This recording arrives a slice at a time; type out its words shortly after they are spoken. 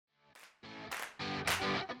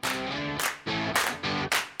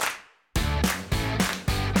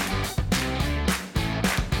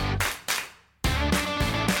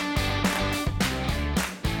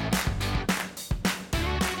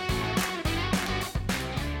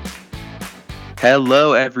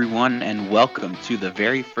Hello, everyone, and welcome to the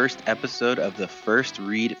very first episode of the First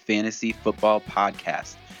Read Fantasy Football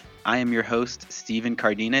Podcast. I am your host, Steven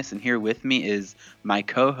Cardenas, and here with me is my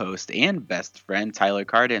co-host and best friend, Tyler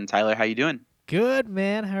Carden. Tyler, how you doing? Good,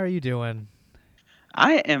 man. How are you doing?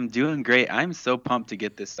 I am doing great. I'm so pumped to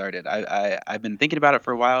get this started. I've been thinking about it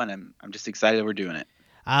for a while, and I'm just excited that we're doing it.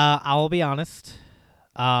 I'll be honest.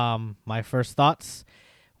 My first thoughts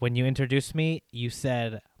when you introduced me, you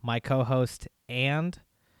said my co-host and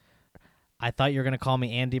I thought you were gonna call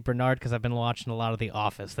me Andy Bernard because I've been watching a lot of The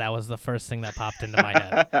Office. That was the first thing that popped into my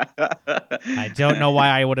head. I don't know why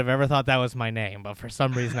I would have ever thought that was my name, but for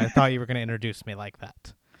some reason I thought you were gonna introduce me like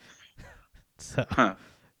that. So, Huh.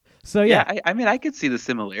 so Yeah, yeah. I mean, I could see the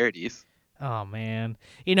similarities. Oh man,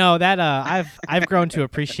 you know that I've grown to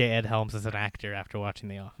appreciate Ed Helms as an actor after watching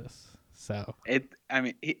The Office. So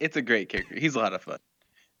It's a great character. He's a lot of fun.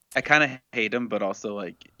 I kind of hate him, but also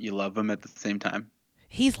like you love him at the same time.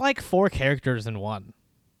 he's like four characters in one.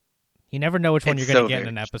 You never know which one It's you're gonna so get in very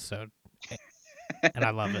an episode, and I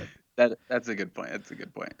love it. that's a good point. That's a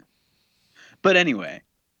good point. But anyway,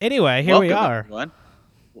 Anyway, here we welcome are. everyone.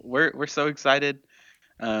 We're so excited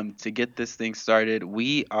to get this thing started.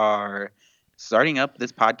 We are starting up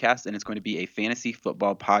this podcast, and it's going to be a fantasy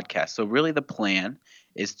football podcast. So really, the plan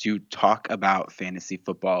is to talk about fantasy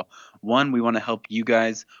football. One, we want to help you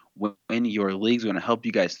guys win your leagues. We want to help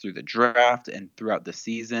you guys through the draft and throughout the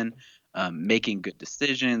season. Making good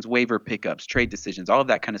decisions, waiver pickups, trade decisions, all of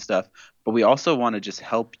that kind of stuff. But we also want to just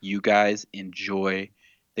help you guys enjoy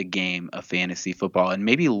the game of fantasy football and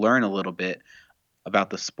maybe learn a little bit about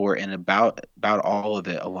the sport and about all of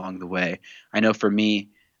it along the way. I know for me,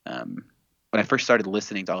 when I first started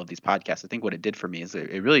listening to all of these podcasts, I think what it did for me is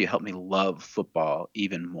it really helped me love football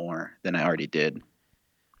even more than I already did.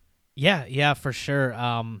 Yeah, for sure.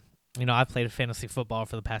 I've played fantasy football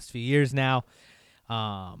for the past few years now.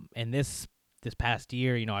 And this past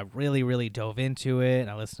year, I really dove into it. And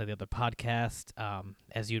I listened to the other podcast,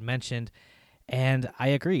 as you mentioned, and I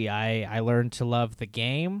agree. I learned to love the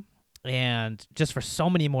game, and just for so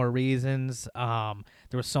many more reasons.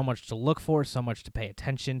 There was so much to look for, so much to pay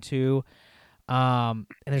attention to. And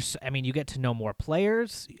you get to know more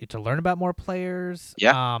players, you get to learn about more players.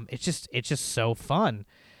 Yeah, It's just so fun.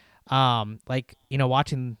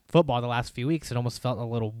 Watching football the last few weeks, it almost felt a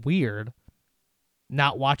little weird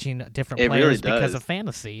not watching different it really players because of does.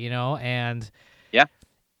 fantasy, and Yeah,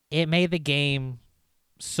 it made the game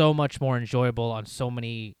so much more enjoyable on so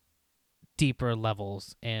many deeper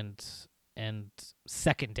levels and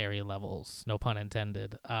secondary levels, no pun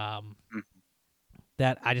intended.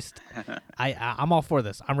 That I'm all for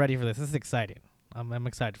this. I'm ready for this. This is exciting. I'm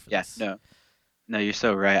excited for yeah. this. No, you're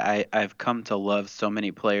so right. I've come to love so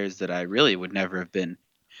many players that I really would never have been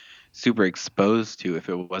super exposed to if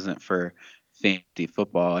it wasn't for fantasy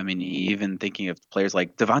football. I mean, even thinking of players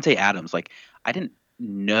like Devonte Adams, like I didn't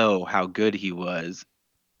know how good he was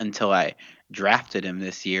until I drafted him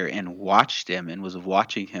this year and watched him and was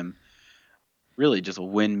watching him really just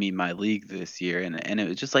win me my league this year. And it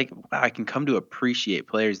was just like, wow, I can come to appreciate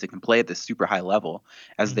players that can play at this super high level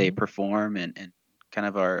as they Mm-hmm. perform and kind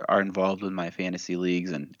of are involved with my fantasy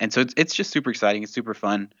leagues. And so it's just super exciting. It's super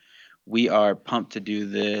fun. We are pumped to do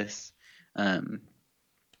this. Um,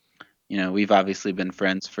 we've obviously been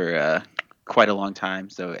friends for quite a long time,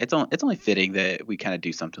 so it's only fitting that we kind of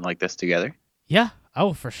do something like this together. Yeah.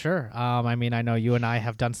 Oh, for sure. I know you and I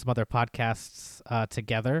have done some other podcasts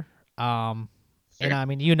together. And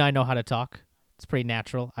Sure. you and I know how to talk. It's pretty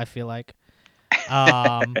natural, I feel like.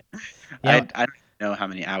 Um, yeah, I don't know how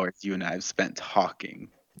many hours you and I have spent talking.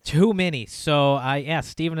 too many. So,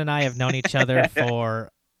 Steven and I have known each other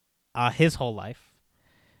for his whole life.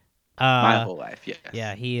 My Uh, whole life, yeah,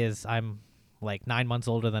 yes. he is. I'm like 9 months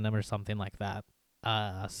older than him or something like that.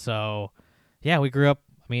 So yeah, we grew up.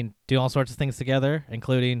 Doing all sorts of things together,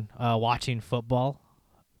 including watching football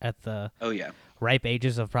at the Oh yeah. ripe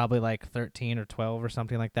ages of probably like 13 or 12 or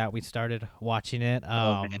something like that. We started watching it.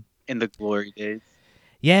 Oh man. In the glory days.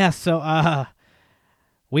 Yeah. So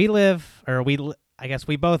we live, or I guess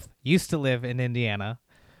we both used to live in Indiana.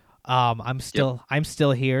 I'm Yep. still I'm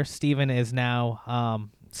still here. Steven is now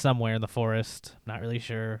somewhere in the forest. Not really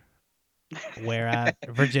sure where at.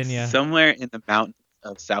 Virginia. Somewhere in the mountains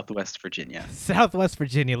of Southwest Virginia. Southwest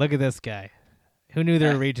Virginia. Look at this guy. Who knew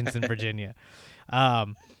there were regions in Virginia?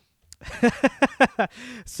 Um,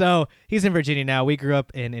 so he's in Virginia now. We grew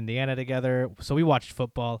up in Indiana together, so we watched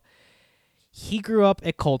football. He grew up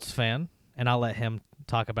a Colts fan, and I'll let him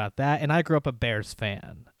talk about that. And I grew up a Bears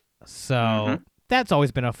fan, so hmm that's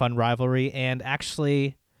always been a fun rivalry. And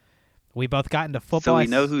actually, we both got into So football. we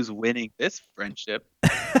know who's winning this friendship.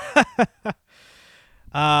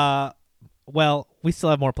 Well, we still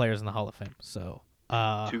have more players in the Hall of Fame, so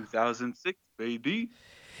 2006, baby.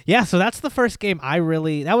 yeah, so that's the first game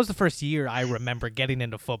that was the first year I remember getting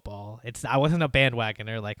into football. I wasn't a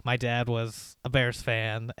bandwagoner. Like my dad was a Bears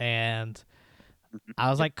fan, and I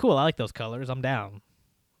was Yep. like, cool, I like those colors. I'm down.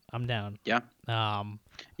 I'm down. Yeah. Um,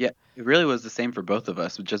 Yeah. It really was the same for both of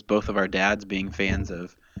us, with just both of our dads being fans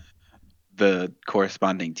of the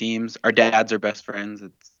corresponding teams. Our dads are best friends.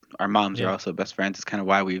 Our moms are yeah. also best friends. It's kind of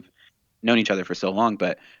why we've known each other for so long.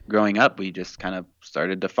 But growing up, we just kind of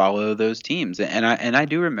started to follow those teams. And I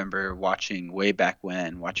do remember watching way back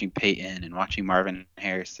when, watching Peyton and watching Marvin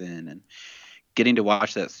Harrison and getting to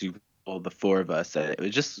watch that Super Bowl, the four of us.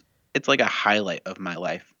 It's like a highlight of my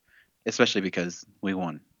life, especially because we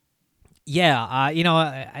won. Yeah,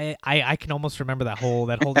 I can almost remember that whole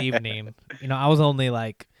evening. I was only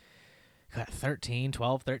like 13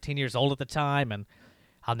 years old at the time, and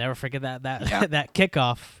I'll never forget that Yeah. that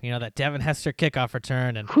kickoff. That Devin Hester kickoff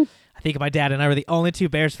return, and Whew. I think my dad and I were the only two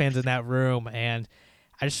Bears fans in that room, and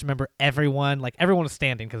I just remember everyone was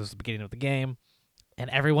standing because it was the beginning of the game, and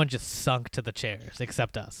everyone just sunk to the chairs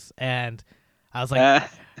except us, and I was like, Uh,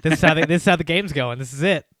 this is how the game's going. This is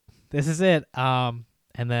it. This is it.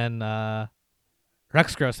 And then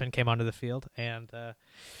Rex Grossman came onto the field, and the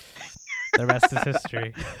rest is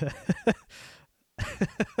history.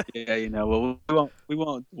 yeah, well, we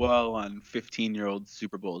won't dwell on 15-year-old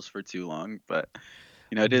Super Bowls for too long, but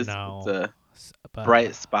it's No, a but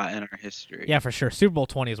bright spot in our history. yeah, for sure. Super Bowl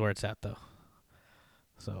 20 is where it's at, though.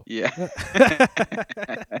 So Yeah.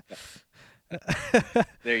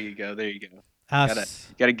 There you go. There you go. Gotta us,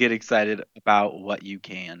 gotta get excited about what you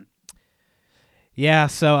can. yeah.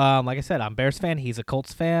 So like I said, I'm Bears fan. He's a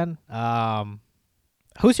Colts fan.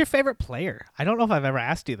 Who's your favorite player? I don't know if I've ever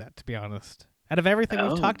asked you that, to be honest. Out of everything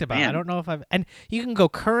we've Oh talked about, I man. don't know if I've. And you can go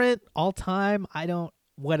current, all time. I don't.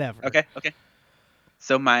 Whatever. Okay. Okay.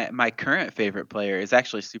 So my current favorite player is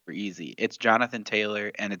actually super easy. It's Jonathan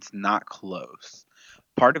Taylor, and it's not close.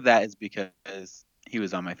 Part of that is because he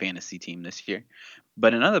was on my fantasy team this year,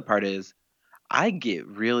 but another part is I get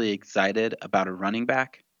really excited about a running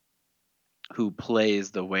back who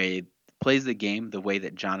plays the game the way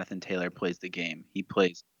that Jonathan Taylor plays the game. He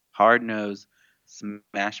plays hard nose,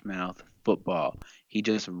 smash mouth football. He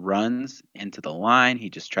just runs into the line. He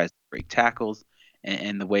just tries to break tackles,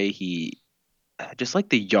 and the way he just like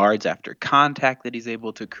the yards after contact that he's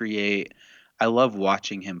able to create. I love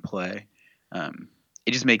watching him play.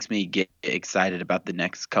 It just makes me get excited about the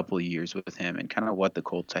next couple of years with him and kind of what the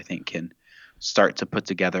Colts I think can start to put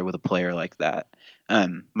together with a player like that.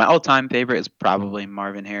 My all-time favorite is probably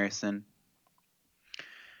Marvin Harrison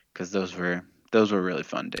because those were really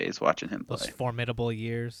fun days watching him Those play. formidable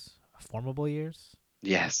years. Formidable years.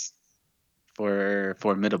 Yes, for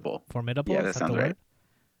formidable. Formidable. Yeah, Is that that the sounds right. word?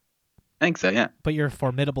 I think so. Yeah. But you're a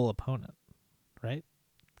formidable opponent, right?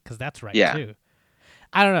 Because that's right Yeah. too.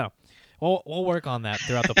 I don't know. We'll work on that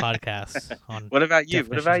throughout the podcast on What about you?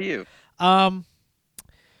 What definitions. about you? Um,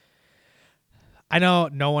 I know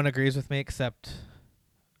no one agrees with me except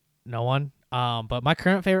no one. But my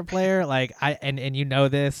current favorite player, like and you know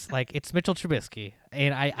this, like it's Mitchell Trubisky,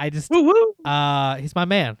 and I just Woo woo. he's my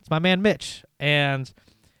man. It's my man Mitch, and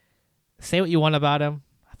say what you want about him.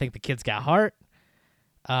 I think the kid's got heart.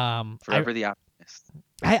 I Forever the optimist.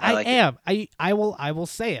 I, I I like am. I will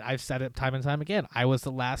say it. I've said it time and time again. I was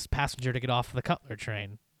the last passenger to get off the Cutler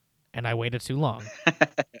train, and I waited too long.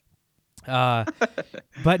 it.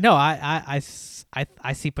 But no, I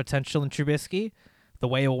see potential in Trubisky. The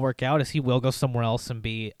way it will work out is he will go somewhere else and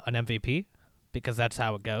be an MVP because that's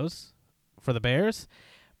how it goes for the Bears.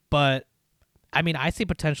 But I mean, I see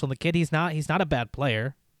potential in the kid. He's not a bad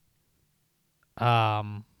player.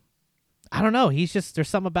 I don't know. He's just there's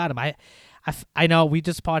something about him. I know we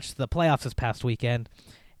just watched the playoffs this past weekend,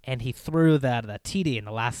 and he threw that TD in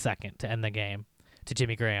the last second to end the game to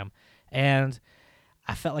Jimmy Graham, and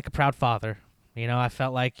I felt like a proud father. I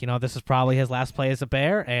felt like this is probably his last play as a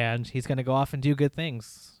Bear, and he's gonna go off and do good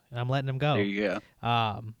things. And I'm letting him There go. you go.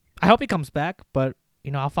 I hope he comes back, but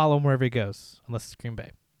I'll follow him wherever he goes, unless it's Green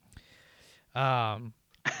Bay. Um,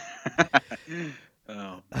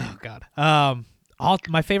 Oh, oh God. All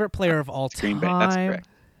my favorite player of all it's Green Bay. That's time. correct.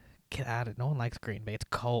 Get out of it. No one likes Green Bay. It's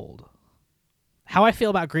cold. How I feel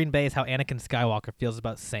about Green Bay is how Anakin Skywalker feels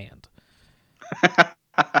about sand.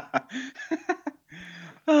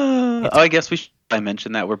 It's I guess we should I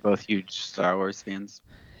mentioned that we're both huge Star Wars fans.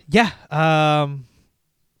 yeah.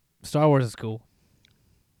 Star Wars is cool.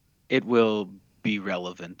 It will be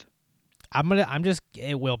relevant.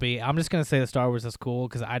 It will be. I'm just gonna say that Star Wars is cool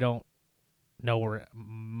because I don't know where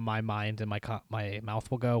my mind and my mouth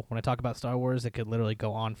will go when I talk about Star Wars. It could literally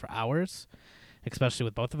go on for hours, especially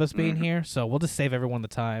with both of us being Hmm. here. So we'll just save everyone the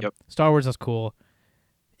time. Yep. Star Wars is cool.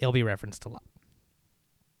 It'll be referenced a lot.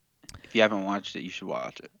 If you haven't watched it, you should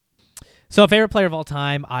watch it. So favorite player of all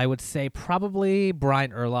time, I would say probably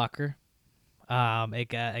Brian Urlacher.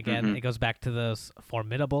 Again, Hmm. it goes back to those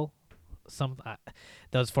formidable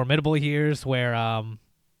years where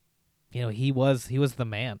he was the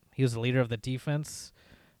man. He was the leader of the defense.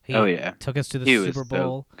 Oh He yeah, took us to the he was Super so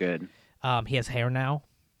Bowl. good. He has hair now,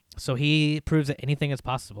 so he proves that anything is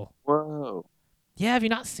possible. Whoa. Yeah, have you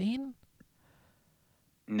not seen?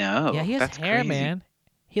 Yeah, No, he has that's hair, crazy. man.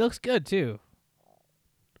 He looks good too.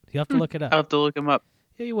 You have to Hmm. look it up. I'll have to look him up.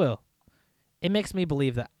 Yeah, you will. It makes me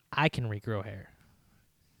believe that I can regrow hair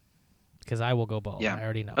because I will go bald. Yeah. I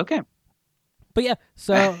already know. Okay. But yeah,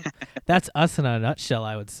 so that's us in a nutshell,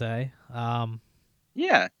 I would say.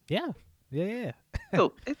 Yeah. Yeah, yeah.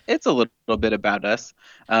 So it's a little bit about us.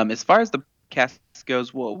 As far as the podcast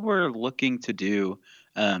goes, what we're looking to do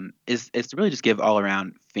is to really just give all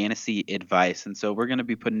around fantasy advice, and so we're going to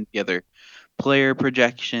be putting together player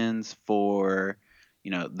projections for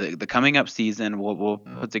the coming up season. We'll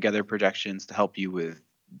put together projections to help you with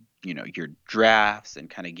your drafts and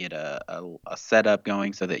kind of get a setup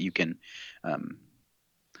going so that you can um,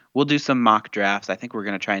 we'll do some mock drafts. I think we're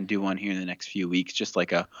going to try and do one here in the next few weeks, just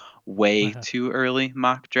like a way too early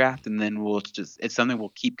mock draft. And then it's something we'll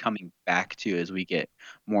keep coming back to as we get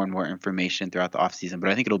more and more information throughout the off season. But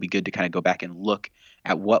I think it'll be good to kind of go back and look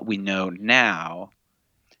at what we know now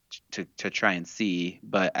to try and see.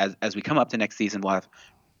 But as we come up to next season, we'll have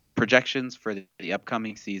projections for the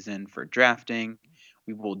upcoming season for drafting.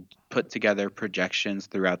 We will put together projections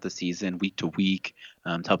throughout the season, week to week,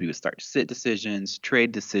 to help you with start sit decisions,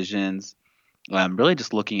 trade decisions. Really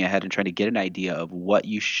just looking ahead and trying to get an idea of what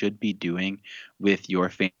you should be doing with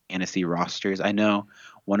your fantasy rosters. I know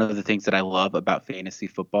one of the things that I love about fantasy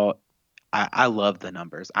football, I love the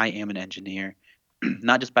numbers. I am an engineer,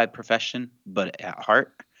 not just by profession, but at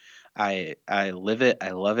heart. I live it,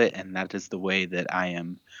 I love it, and that is the way that I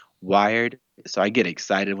am wired. So I get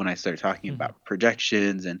excited when I start talking about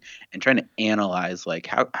projections and trying to analyze like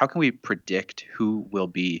how can we predict who will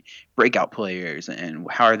be breakout players and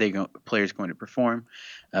how are players going to perform.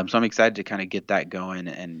 So I'm excited to kind of get that going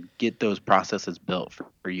and get those processes built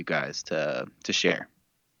for you guys to share.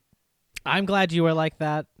 I'm glad you are like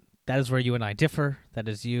that. That is where you and I differ. That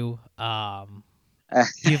is you.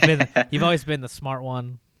 You've always been the smart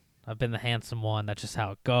one. I've been the handsome one. That's just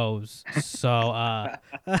how it goes. So, Uh,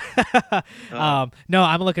 no,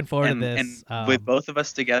 I'm looking forward to and this. with both of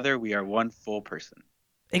us together, we are one full person.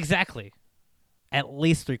 Exactly. At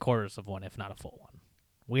least 3/4 of one, if not a full one.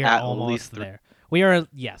 We are At least almost three. there. We are, See,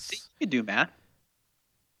 yes. you can do math.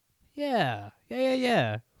 Yeah.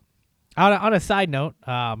 On a side note,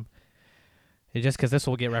 just because this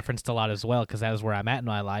will get referenced a lot as well, because that is where I'm at in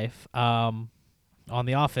my life. On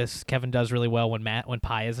The Office, Kevin does really well when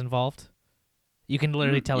pi is involved. You can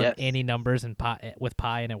literally tell him Yes. any numbers and with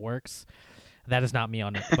pi and it works. That is not me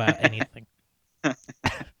on it, but anything.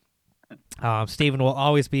 Steven will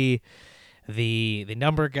always be the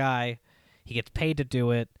number guy. He gets paid to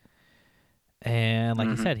do it, and like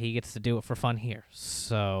you Hmm. said, he gets to do it for fun here.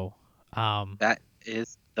 So, That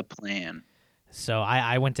is the plan.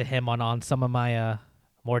 I went to him on some of my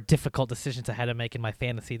more difficult decisions I had to make in my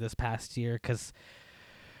fantasy this past year because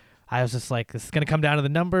I was just like, this is gonna come down to the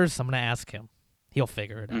numbers. I'm gonna ask him. He'll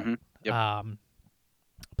figure it Hmm. Yep. out.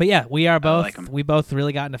 But yeah, I like them. we both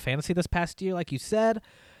really got into fantasy this past year, like you said.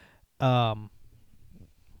 Um,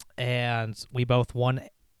 and we both won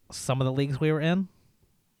some of the leagues we were in.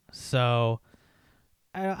 So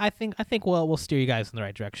I think we'll steer you guys in the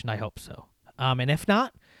right direction. I hope so. And if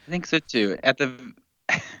not, I think so too.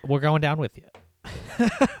 we're going down with you.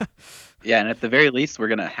 Yeah, and at the very least, we're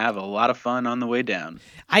gonna have a lot of fun on the way down.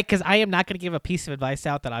 Because I am not going to give a piece of advice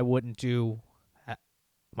out that I wouldn't do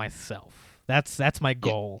myself. That's my Yeah.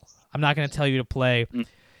 goal. I'm not going to tell you to play Mm.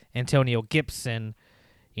 Antonio Gibson,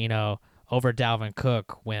 over Dalvin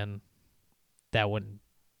Cook when that wouldn't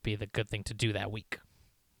be the good thing to do that week,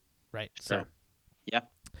 right? Sure. Yeah,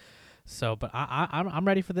 But I'm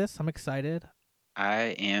ready for this. I'm excited.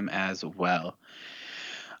 I am as well.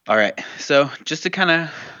 All right. So just to kind of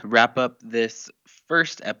wrap up this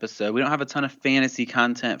first episode, we don't have a ton of fantasy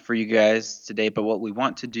content for you guys today, but what we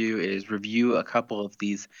want to do is review a couple of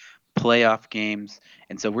these playoff games.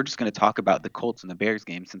 And so we're just going to talk about the Colts and the Bears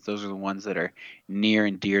game since those are the ones that are near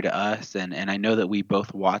and dear to us. And I know that we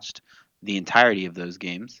both watched the entirety of those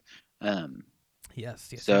games. Um,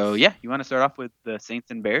 Yes. so, yeah, you want to start off with the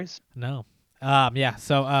Saints and Bears? No. Yeah.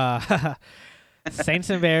 So Saints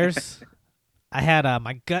and Bears. I had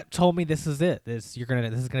my gut told me this is it. This is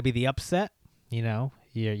gonna be the upset. You know,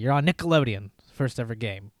 you're on Nickelodeon, first ever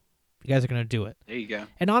game. You guys are gonna do it. There you go.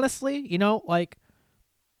 And honestly, you know, like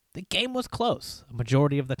the game was close a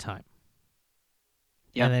majority of the time.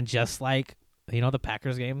 Yeah. And then just like the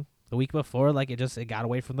Packers game the week before, like it got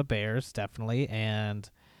away from the Bears definitely, and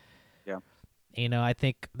Yeah. I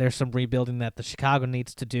think there's some rebuilding that the Chicago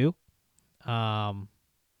needs to do.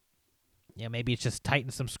 Maybe it's just tighten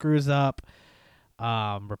some screws up,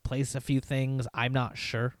 replace a few things. I'm not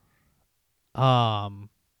sure. I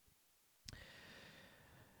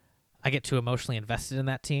get too emotionally invested in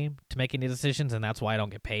that team to make any decisions, and that's why I don't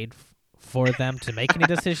get paid for them to make any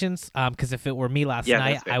decisions. Because if it were me last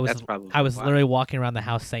night, that's fair. That's probably I was why. literally walking around the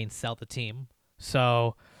house saying, "Sell the team."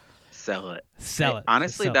 So Sell it. sell it.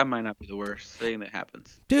 Honestly, Sell it. that might not be the worst thing that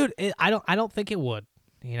happens. Dude. I don't think it would.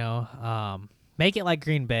 Make it like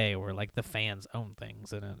Green Bay, where like the fans own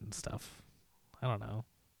things in it and stuff. I don't know.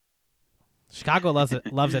 Chicago loves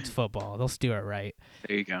its football. They'll do it right.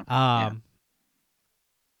 There you go.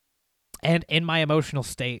 And in my emotional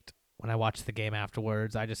state when I watched the game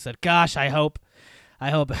afterwards, I just said, "Gosh, I hope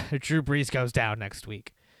Drew Brees goes down next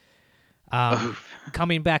week."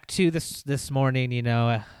 Coming back to this morning,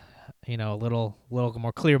 a little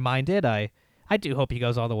more clear minded. I do hope he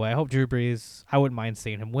goes all the way. I hope Drew Brees. I wouldn't mind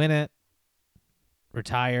seeing him win it,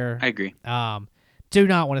 retire. I agree. Do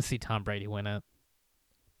not want to see Tom Brady win it.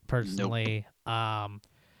 Personally,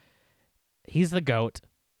 he's the GOAT.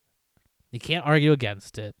 You can't argue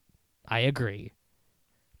against it. I agree.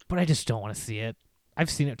 But I just don't want to see it. I've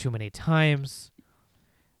seen it too many times.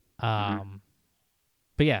 But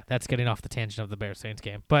yeah, that's getting off the tangent of the Bears-Saints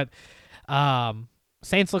game. But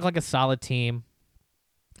Saints look like a solid team.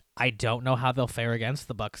 I don't know how they'll fare against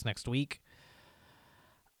the Bucs next week.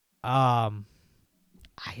 I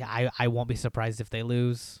won't be surprised if they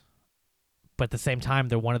lose. But at the same time,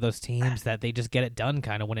 they're one of those teams that they just get it done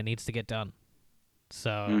kind of when it needs to get done.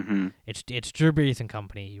 So it's Drew Brees and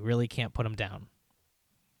company. You really can't put them down.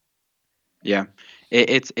 Yeah,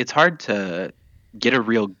 it's hard to get a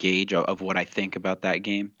real gauge of what I think about that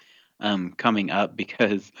game coming up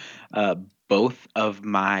because both of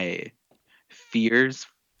my fears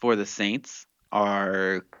for the Saints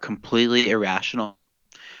are completely irrational.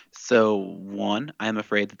 So one, I'm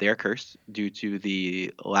afraid that they are cursed due to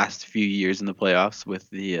the last few years in the playoffs with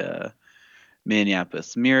the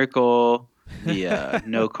Minneapolis Miracle, the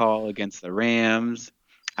no call against the Rams.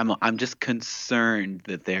 I'm just concerned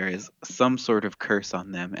that there is some sort of curse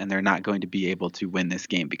on them and they're not going to be able to win this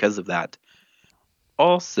game because of that.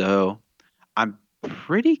 Also, I'm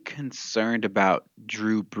pretty concerned about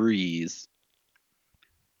Drew Brees.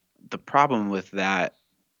 The problem with that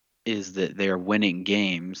is that they're winning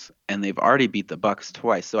games and they've already beat the Bucs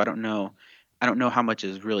twice. So I don't know how much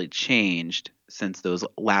has really changed since those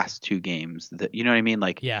last two games. That you know what I mean?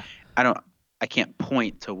 Like Yeah. I can't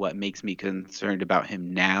point to what makes me concerned about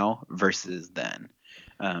him now versus then.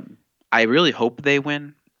 I really hope they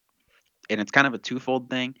win, and it's kind of a twofold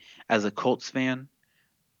thing. As a Colts fan,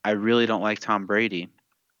 I really don't like Tom Brady,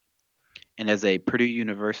 and as a Purdue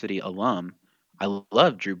University alum, I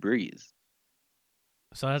love Drew Brees.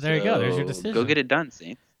 So there you go. There's your decision. Go get it done,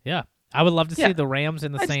 Saints. Yeah, I would love to see the Rams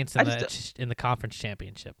and the Saints in the conference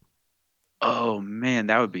championship. Oh man,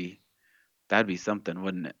 that'd be something,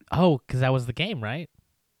 wouldn't it? Oh, because that was the game, right?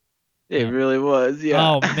 It really was. Yeah.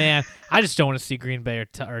 Oh man, I just don't want to see Green Bay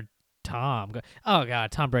or Tom. Oh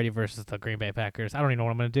god, Tom Brady versus the Green Bay Packers. I don't even know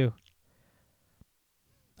what I'm gonna do.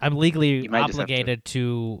 I'm legally obligated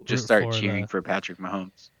to just start cheering for Patrick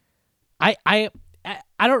Mahomes. I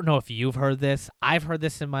don't know if you've heard this. I've heard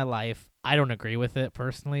this in my life. I don't agree with it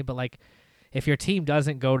personally, but like, if your team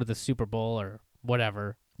doesn't go to the Super Bowl or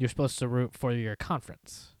whatever, you're supposed to root for your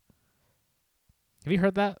conference. Have you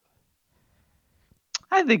heard that?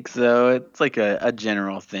 I think so. It's like a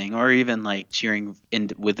general thing, or even like cheering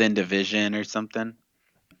within division or something.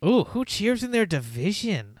 Ooh, who cheers in their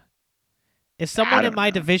division? If someone in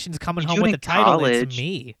my division's coming home with the title, college. It's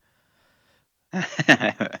me.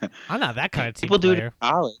 I'm not that kind of team People player. do it in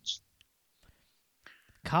college.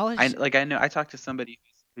 College? I talked to somebody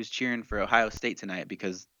who's cheering for Ohio State tonight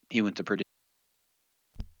because he went to Purdue,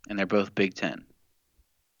 and they're both Big Ten.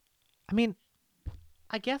 I mean,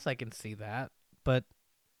 I guess I can see that, but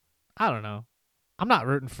I don't know. I'm not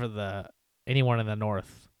rooting for anyone in the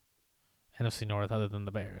North, NFC North, other than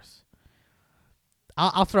the Bears.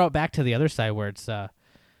 I'll throw it back to the other side where it's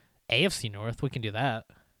AFC North. We can do that.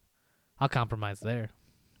 I'll compromise there.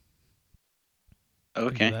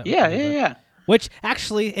 Okay. Yeah. Which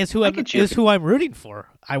actually is who I'm rooting for.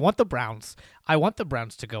 I want the Browns. I want the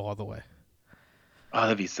Browns to go all the way. Oh,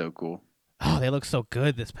 that'd be so cool. Oh, they look so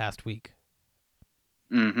good this past week.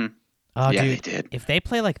 Mm-hmm. Oh, Yeah, they dude, did. if they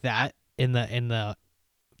play like that in the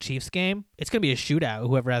Chiefs game, it's gonna be a shootout.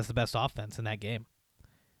 Whoever has the best offense in that game.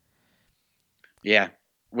 Yeah,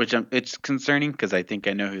 which it's concerning because I think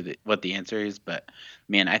I know what the answer is, but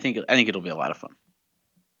man, I think it'll be a lot of fun.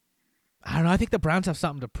 I don't know. I think the Browns have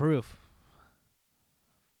something to prove.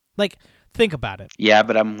 Like, think about it Yeah,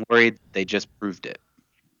 but I'm worried they just proved it.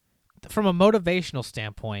 from a motivational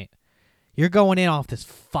standpoint. You're going in off this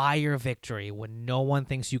fire victory when no one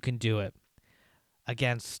thinks you can do it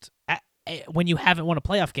against when you haven't won a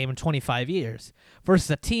playoff game in 25 years versus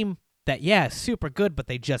a team that is super good but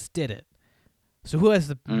they just did it. So who has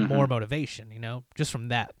the Mm-hmm. more motivation, just from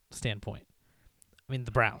that standpoint? I mean,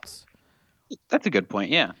 the Browns. That's a good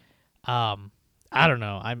point. Yeah. Um I don't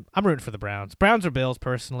know. I'm rooting for the Browns. Browns or Bills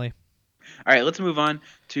personally. All right, let's move on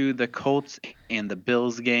to the Colts and the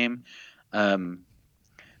Bills game. Um,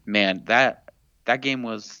 Man, that game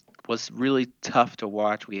was really tough to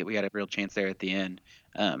watch. We had a real chance there at the end.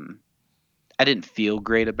 Um, I didn't feel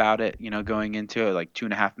great about it, going into it. Like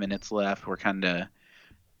 2.5 minutes left.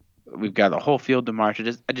 We've got the whole field to march.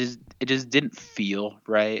 It just didn't feel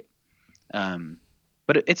right. Um,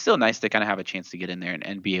 but it's still nice to kind of have a chance to get in there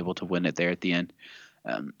and be able to win it there at the end.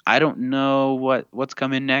 I don't know what's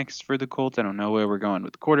coming next for the Colts. I don't know where we're going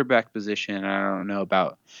with the quarterback position. I don't know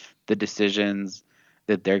about the decisions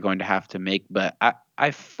that they're going to have to make. But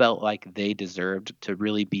I felt like they deserved to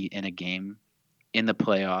really be in a game in the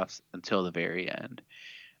playoffs until the very end.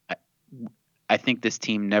 I, I think this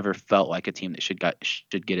team never felt like a team that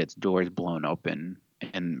should get its doors blown open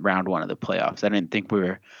in round one of the playoffs. I didn't think we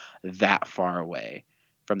were that far away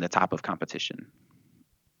from the top of competition.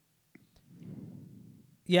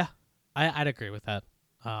 Yeah. I'd agree with that.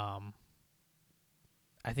 Um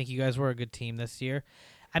I think you guys were a good team this year.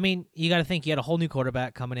 I mean, you got to think you had a whole new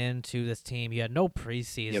quarterback coming into this team. You had no Yep.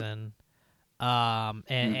 preseason, and Mhm.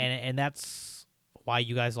 and and that's why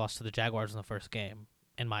you guys lost to the Jaguars in the first game,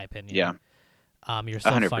 in my opinion. Yeah. You're a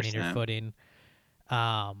still hundred finding your percent. footing.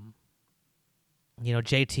 Um,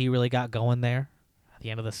 JT really got going there at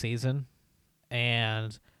the end of the season,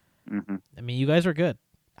 and Hmm. I mean, you guys were good.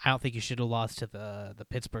 I don't think you should have lost to the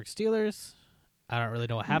Pittsburgh Steelers. I don't really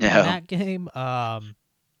know what happened in No, that game.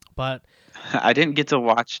 But I didn't get to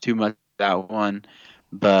watch too much of that one,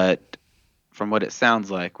 but from what it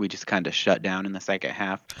sounds like, we just kind of shut down in the second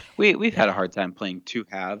half. We've had a yeah, hard time playing two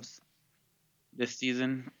halves this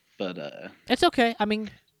season, but it's okay.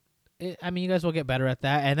 You guys will get better at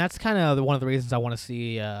that, and that's kind of one of the reasons I want to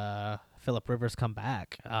see Philip Rivers come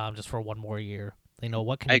back, just for one more year.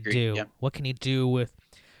 What can I he agree. do? Yeah, What can he do with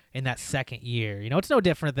in that second year? It's no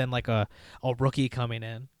different than like a rookie coming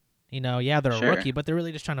in. Yeah, they're a sure. rookie, but they're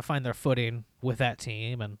really just trying to find their footing with that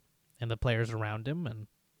team and the players around him. And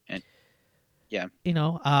And yeah,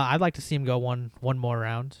 I'd like to see him go one more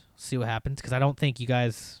round, see what happens, because I don't think you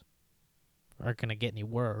guys are gonna get any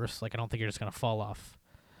worse. Like I don't think you're just gonna fall off.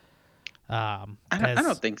 I don't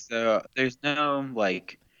Because think so. There's no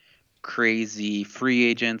like crazy free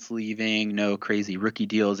agents leaving, no crazy rookie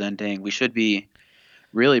deals ending. We should be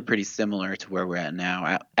really pretty similar to where we're at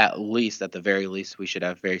now. At least, at the very least, we should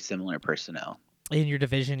have very similar personnel. in your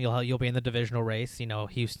division, you'll be in the divisional race.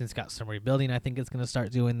 Houston's got some rebuilding. I think it's going to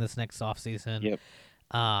start doing this next offseason.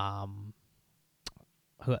 Yep. Um,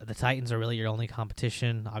 the Titans are really your only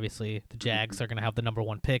competition. Obviously, the Hmm. Jags are going to have the number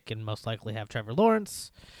one pick and most likely have Trevor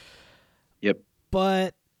Lawrence. Yep.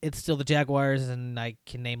 But it's still the Jaguars, and I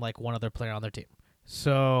can name like one other player on their team.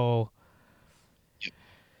 So,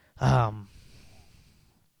 um,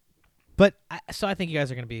 so I think you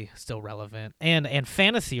guys are going to be still relevant and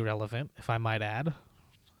fantasy relevant, if I might add.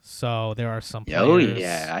 So there are some Oh yeah,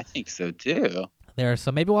 players. I think so too. There are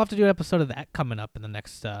some. Maybe we'll have to do an episode of that coming up in the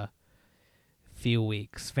next few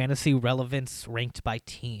weeks. Fantasy relevance ranked by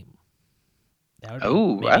team. That would be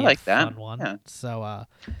Oh, I maybe a like that. fun one. Yeah. So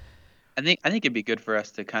I think it'd be good for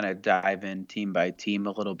us to kind of dive in team by team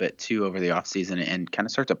a little bit too over the offseason and kind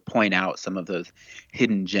of start to point out some of those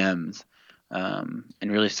hidden gems. And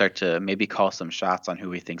really start to maybe call some shots on who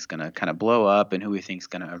we think's gonna kind of blow up and who we think's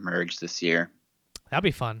gonna emerge this year. that'd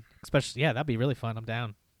be fun. Especially that'd be really fun. I'm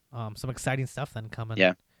down. Some exciting stuff then coming.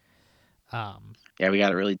 Yeah. Um, Yeah, we got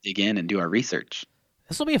to really dig in and do our research.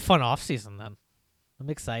 this will be a fun off season then. I'm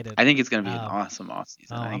excited. I think it's going to be an Um, awesome offseason.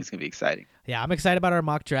 oh, I think I'm it's going to be exciting. yeah, I'm excited about our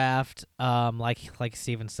mock draft. Like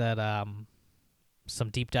Steven said, some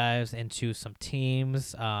deep dives into some teams.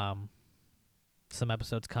 Some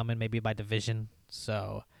episodes coming maybe by division.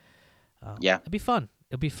 So Yeah, it'd be fun.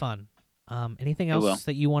 It'll be fun. Anything it will. else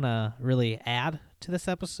that you want to really add to this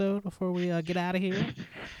episode before we get out of here?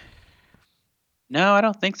 No, I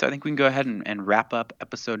don't think so. I think we can go ahead and wrap up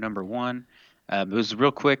episode number 1. It was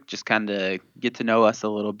real quick, just kind of get to know us a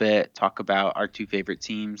little bit, talk about our 2 favorite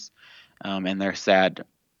teams, and their sad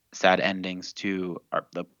endings to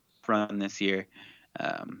the run this year.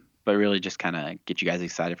 But really just kind of get you guys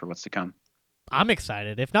excited for what's to come. I'm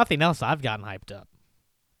excited. If nothing else, I've gotten hyped up.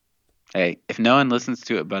 Hey, if no one listens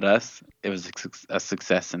to it but us, it was a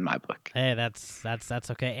success in my book. Hey, that's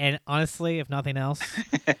okay. And honestly, if nothing else,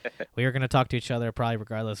 we were gonna talk to each other probably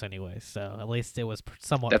regardless anyway. So at least it was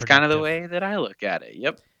somewhat. That's kind of the way that I look at it.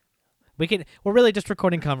 Yep. We're really just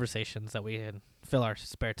recording conversations that we can fill our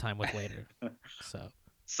spare time with later. So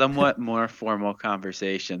somewhat more formal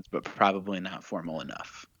conversations, but probably not formal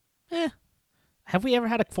enough. Have we ever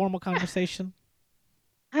had a formal conversation?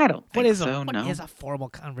 I don't think What is no. a formal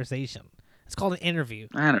conversation? It's called an interview.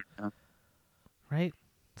 I don't know. Right?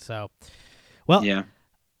 So, well, yeah.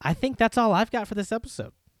 I think that's all I've got for this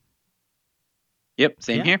episode. Yep,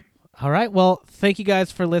 same here. All right. Well, thank you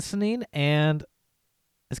guys for listening, and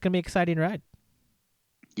it's going to be an exciting ride.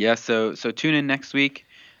 Yeah, so tune in next week.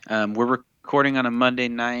 We're recording on a Monday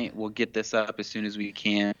night. We'll get this up as soon as we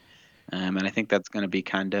can. And I think that's going to be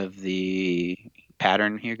kind of the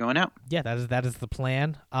pattern here going out. Yeah, that is the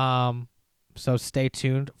plan. So stay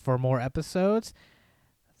tuned for more episodes.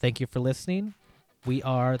 Thank you for listening. We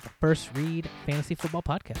are the First Read Fantasy Football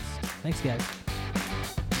Podcast. Thanks, guys.